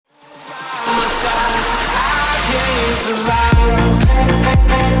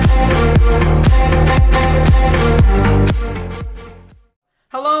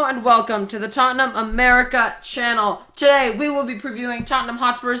Hello and welcome to the Tottenham America channel. Today we will be previewing Tottenham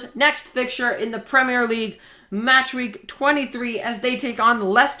Hotspur's next fixture in the Premier League, match week 23, as they take on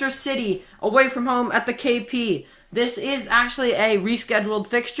Leicester City away from home at the KP. This is actually a rescheduled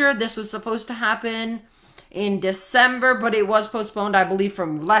fixture. This was supposed to happen in December, but it was postponed, I believe,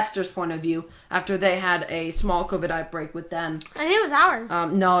 from Leicester's point of view after they had a small COVID outbreak with them. I think it was ours.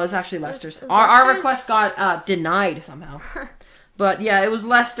 No, it was actually Leicester's. It was our Leicester's? request got denied somehow. But yeah, it was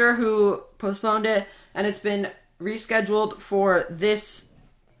Leicester who postponed it, and it's been rescheduled for this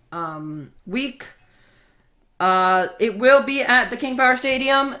week. It will be at the King Power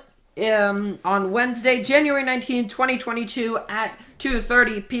Stadium on Wednesday, January 19, 2022 at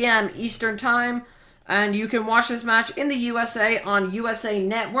 2:30 p.m. Eastern Time. And you can watch this match in the USA on USA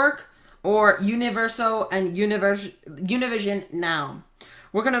Network or Universo and Univision Now.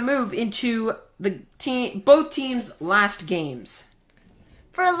 We're going to move into both teams' last games.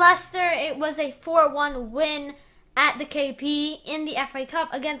 For Leicester, it was a 4-1 win at the KP in the FA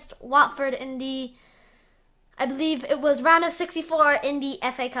Cup against Watford in the, I believe it was round of 64 in the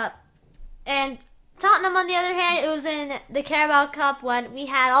FA Cup. And Tottenham, on the other hand, it was in the Carabao Cup when we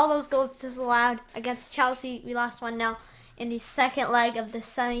had all those goals disallowed against Chelsea. We lost 1-0 in the second leg of the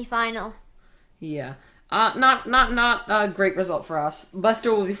semi-final. Yeah. Not a great result for us.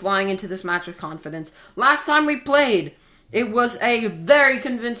 Leicester will be flying into this match with confidence. Last time we played, it was a very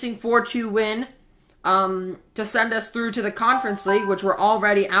convincing 4-2 win to send us through to the Conference League, which we're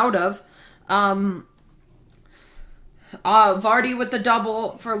already out of. Vardy with the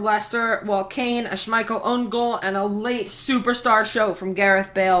double for Leicester, while Kane, a Schmeichel own goal, and a late superstar show from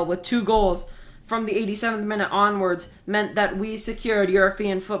Gareth Bale with 2 goals from the 87th minute onwards meant that we secured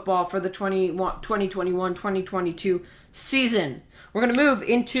European football for the 2021-2022 season. We're going to move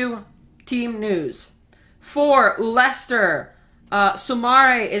into team news. For Leicester,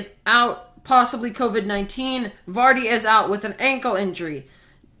 Soumare is out, possibly COVID-19. Vardy is out with an ankle injury.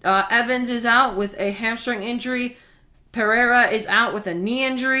 Evans is out with a hamstring injury. Pereira is out with a knee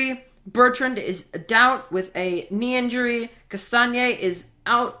injury. Bertrand is out with a knee injury. Castagne is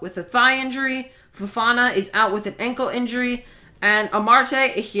out with a thigh injury. Fofana is out with an ankle injury. And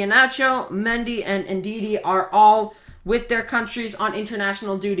Amarte, Iheanacho, Mendy, and Ndidi are all with their countries on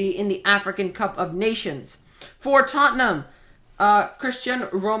international duty in the African Cup of Nations. For Tottenham, Christian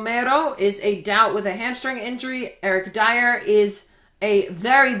Romero is a doubt with a hamstring injury. Eric Dyer is a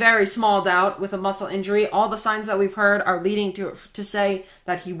very, very small doubt with a muscle injury. All the signs that we've heard are leading to say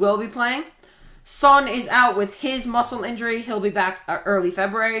that he will be playing. Son is out with his muscle injury. He'll be back early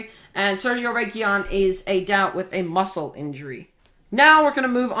February. And Sergio Reguilon is a doubt with a muscle injury. Now we're going to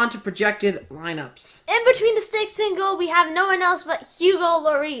move on to projected lineups. In between the sticks and goal, we have no one else but Hugo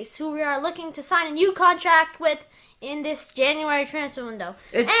Lloris, who we are looking to sign a new contract with in this January transfer window.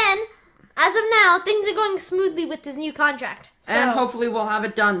 And as of now, things are going smoothly with his new contract. So, and hopefully we'll have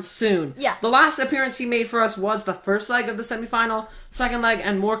it done soon. Yeah. The last appearance he made for us was the first leg of the semifinal. Second leg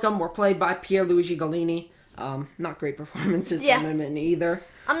and Morecambe were played by Pierluigi Gallini. Not great performances from him either.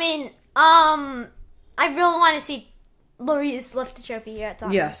 I mean, I really want to see Lloris lift the trophy here at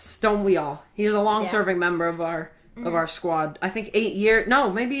Tottenham. Yes, don't we all? He's a long-serving member of our squad. I think 8 years.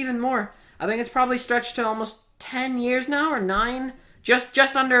 No, maybe even more. I think it's probably stretched to almost 10 years now, or 9.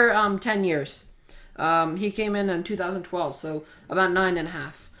 Just under 10 years. He came in 2012, so about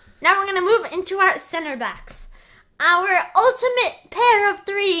 9.5. Now we're going to move into our center backs. Our ultimate pair of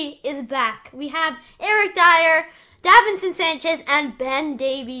 3 is back. We have Eric Dyer, Davinson Sanchez, and Ben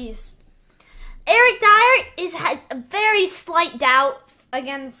Davies. Eric Dyer had a very slight doubt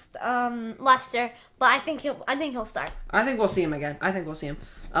against Leicester, but I think he'll start. I think we'll see him again.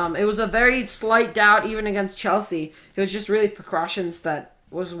 It was a very slight doubt even against Chelsea. It was just really precautions that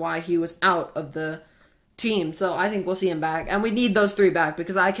was why he was out of the team. So I think we'll see him back. And we need those 3 back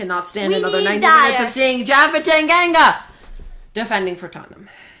because I cannot stand another 90 minutes of seeing Japhet Tanganga defending for Tottenham.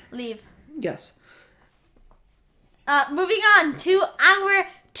 Leave. Yes. Moving on to our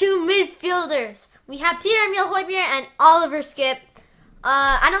 2 midfielders. We have Pierre-Emile Højbjerg and Oliver Skip.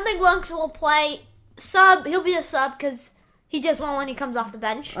 I don't think Wunks will play sub. He'll be a sub because he just won't when he comes off the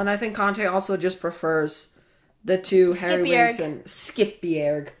bench. And I think Conte also just prefers the 2 Harry Winks and Skip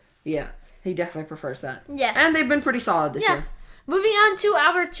Bjerg. Yeah, he definitely prefers that. Yeah. And they've been pretty solid this year. Moving on to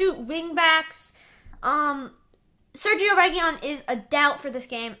our 2 wing backs. Sergio Reguilon is a doubt for this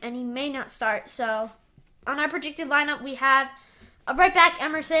game, and he may not start. So, on our predicted lineup, we have a right back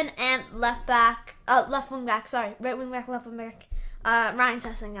Emerson and left wing back, left wing back, Ryan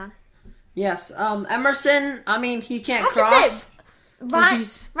Sessegnon. Yes. Emerson, I mean, he can't I have cross. to say, Ryan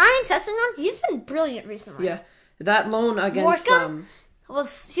Sessegnon, he's been brilliant recently. Yeah. That loan against Morecambe he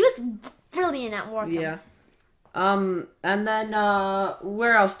was brilliant at Morecambe. Yeah. And then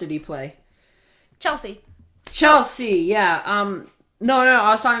where else did he play? Chelsea, yeah. No, I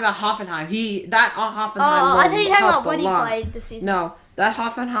was talking about Hoffenheim. Hoffenheim loan I think you're talking about helped when a he lot. played this season. No, that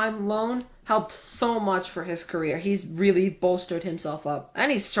Hoffenheim loan helped so much for his career. He's really bolstered himself up,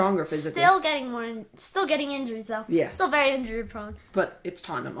 and he's stronger physically. Still getting injuries though. Yeah. Still very injury prone. But it's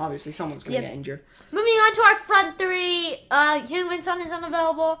Tottenham. Obviously, someone's going to get injured. Moving on to our front three. Heung-min is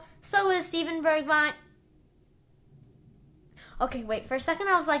unavailable. So is Steven Bergwijn. Okay, wait. For a second,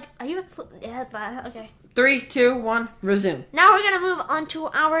 I was like, "Are you?" Yeah, but okay. 3, 2, 1, resume. Now we're gonna move on to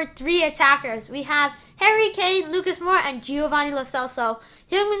our three attackers. We have Harry Kane, Lucas Moura, and Giovanni Lo Celso.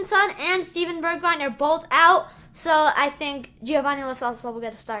 Heung-min Son and Steven Bergwijn are both out, so I think Giovanni Lo Celso will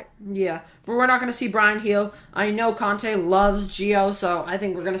get a start. Yeah, but we're not going to see Brian Heel. I know Conte loves Gio, so I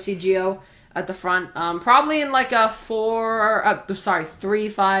think we're going to see Gio at the front. Probably in like a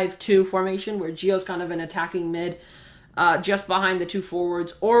 3-5-2 formation where Gio's kind of an attacking mid, just behind the two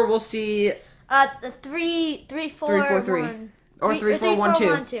forwards, or we'll see the 3-4-3 or 3-4-1-2.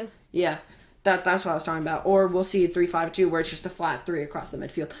 3-4-1-2. Yeah. That's what I was talking about. Or we'll see 3-5-2 where it's just a flat 3 across the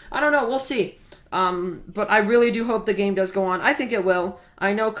midfield. I don't know. We'll see. But I really do hope the game does go on. I think it will.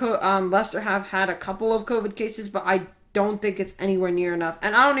 I know Leicester have had a couple of COVID cases, but I don't think it's anywhere near enough.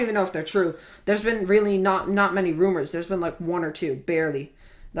 And I don't even know if they're true. There's been really not many rumors. There's been like 1 or 2, barely,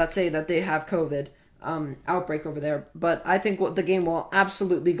 that say that they have COVID outbreak over there. But I think the game will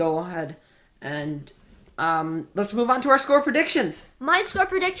absolutely go ahead. And let's move on to our score predictions. My score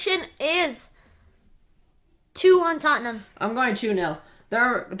prediction is 2-1 Tottenham. I'm going 2-0.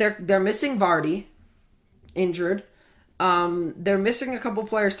 They're missing Vardy, injured. They're missing a couple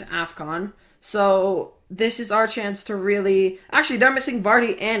players to AFCON. So this is our chance to really... Actually, they're missing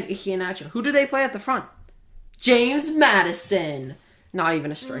Vardy and Iheanacho. Who do they play at the front? James Maddison. Not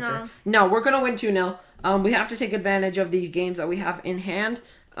even a striker. No, we're going to win 2-0. We have to take advantage of these games that we have in hand.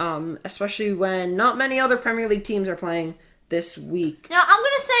 Especially when not many other Premier League teams are playing this week. Now, I'm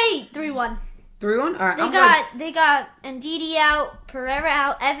going to say 3-1. 3-1? All right. They got Ndidi out, Pereira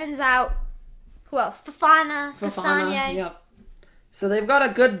out, Evans out. Who else? Fofana, Castagne. Yep. So they've got a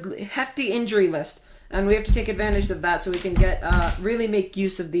good, hefty injury list. And we have to take advantage of that so we can really make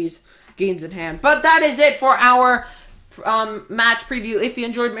use of these games in hand. But that is it for our match preview. If you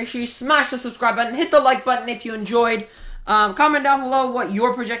enjoyed, make sure you smash the subscribe button. Hit the like button if you enjoyed. Comment down below what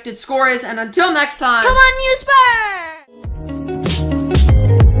your projected score is. And until next time. Come on, you Spurs!